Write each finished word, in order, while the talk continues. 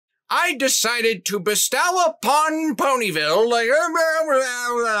I decided to bestow upon Ponyville, like,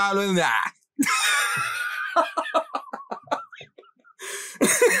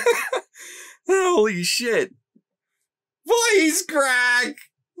 holy shit. Voice crack!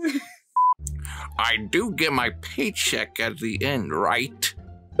 I do get my paycheck at the end, right?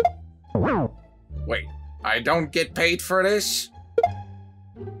 Wait, I don't get paid for this?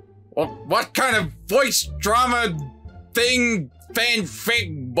 Well, what kind of voice drama thing,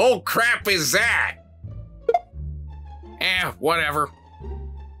 fanfic bullcrap is that? Whatever.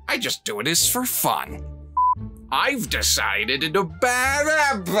 I just do this for fun. I've decided to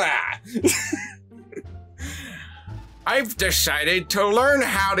I've decided to learn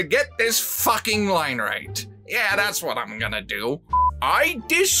how to get this fucking line right. Yeah, that's what I'm gonna do. I,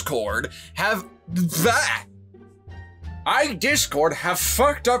 Discord, have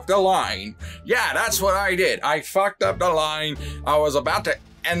fucked up the line. Yeah, that's what I did. I fucked up the line. I was about to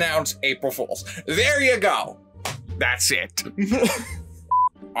announce April Fools. There you go. That's it.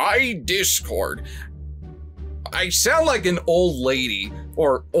 I, Discord. I sound like an old lady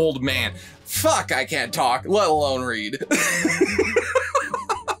or old man. Fuck, I can't talk, let alone read.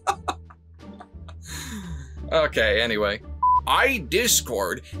 Okay, anyway. I,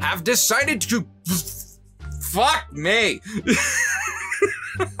 Discord, have decided to... Fuck me!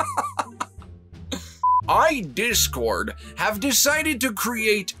 I, Discord, have decided to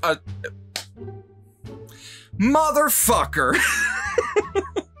create a... Motherfucker!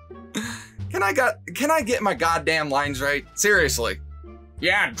 Can I get my goddamn lines right? Seriously.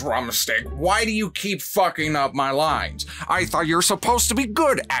 Yeah, Drumstick, why do you keep fucking up my lines? I thought you're supposed to be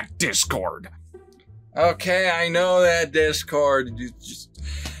good at Discord. Okay, I know that, Discord. Just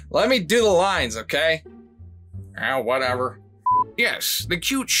let me do the lines, okay? Whatever. Yes, the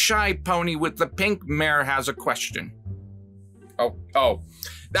cute shy pony with the pink mare has a question. Oh,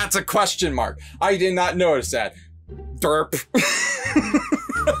 that's a question mark. I did not notice that. Derp.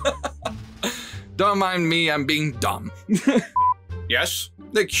 Don't mind me, I'm being dumb. Yes,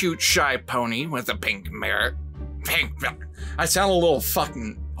 the cute shy pony with the pink mare. I sound a little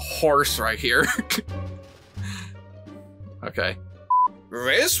fucking hoarse right here. Okay.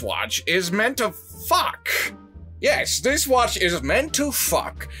 This watch is meant to fuck. Yes, this watch is meant to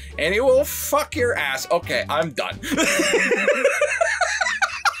fuck, and it will fuck your ass. Okay, I'm done.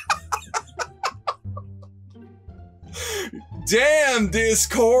 Damn,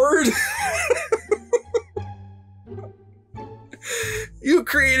 Discord. You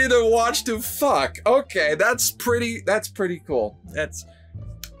created a watch to fuck. Okay, that's pretty cool. That's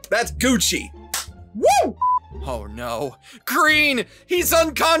Gucci. Woo! Oh no. Green! He's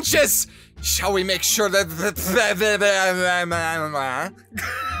unconscious! Shall we make sure that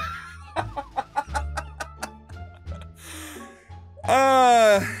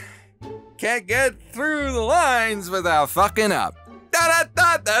can't get through the lines without fucking up.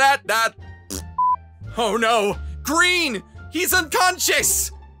 Oh no! Green! He's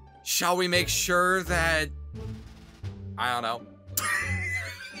unconscious! Shall we make sure that... I don't know.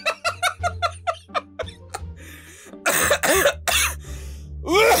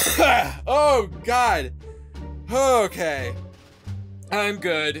 Oh, God. Okay. I'm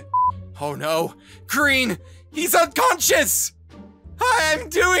good. Oh, no. Green, he's unconscious! I'm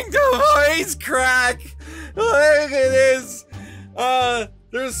doing the voice crack! Look at this!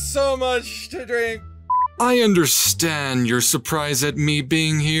 There's so much to drink. I understand your surprise at me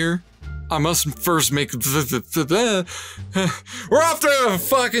being here. I must first make we're off to a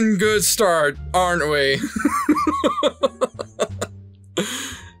fucking good start, aren't we?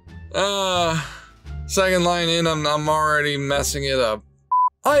 Second line in, I'm already messing it up.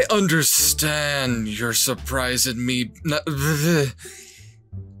 I understand your surprise at me.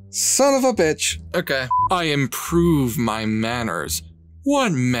 Son of a bitch. Okay. I improve my manners.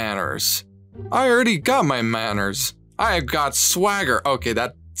 What manners? I already got my manners. I got swagger. Okay,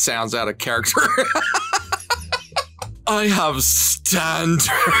 that sounds out of character. I have standards.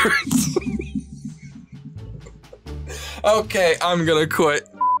 Okay, I'm gonna quit.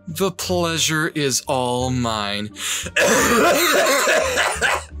 The pleasure is all mine.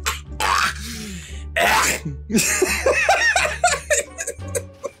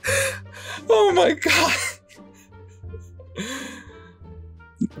 Oh my god.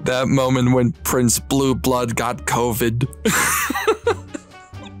 That moment when Prince Blue Blood got COVID.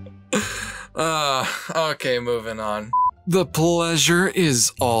 Okay, moving on. The pleasure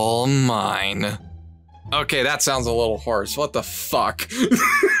is all mine. Okay, that sounds a little hoarse. What the fuck?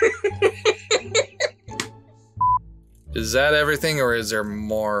 Is that everything or is there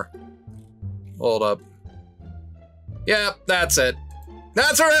more? Hold up. Yep, that's it.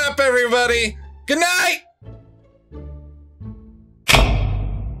 That's a wrap, everybody. Good night.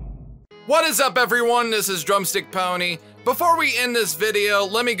 What is up, everyone? This is Drumstick Pony. Before we end this video,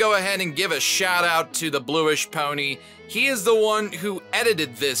 let me go ahead and give a shout out to TheBluishPony. He is the one who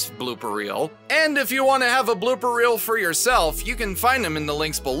edited this blooper reel. And if you want to have a blooper reel for yourself, you can find him in the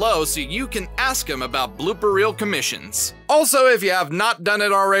links below so you can ask him about blooper reel commissions. Also, if you have not done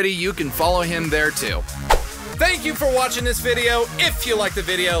it already, you can follow him there too. Thank you for watching this video. If you liked the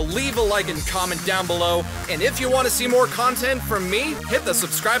video, leave a like and comment down below. And if you want to see more content from me, hit the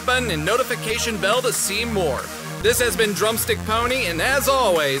subscribe button and notification bell to see more. This has been Drumstick Pony, and as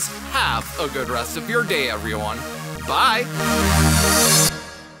always, have a good rest of your day, everyone. Bye!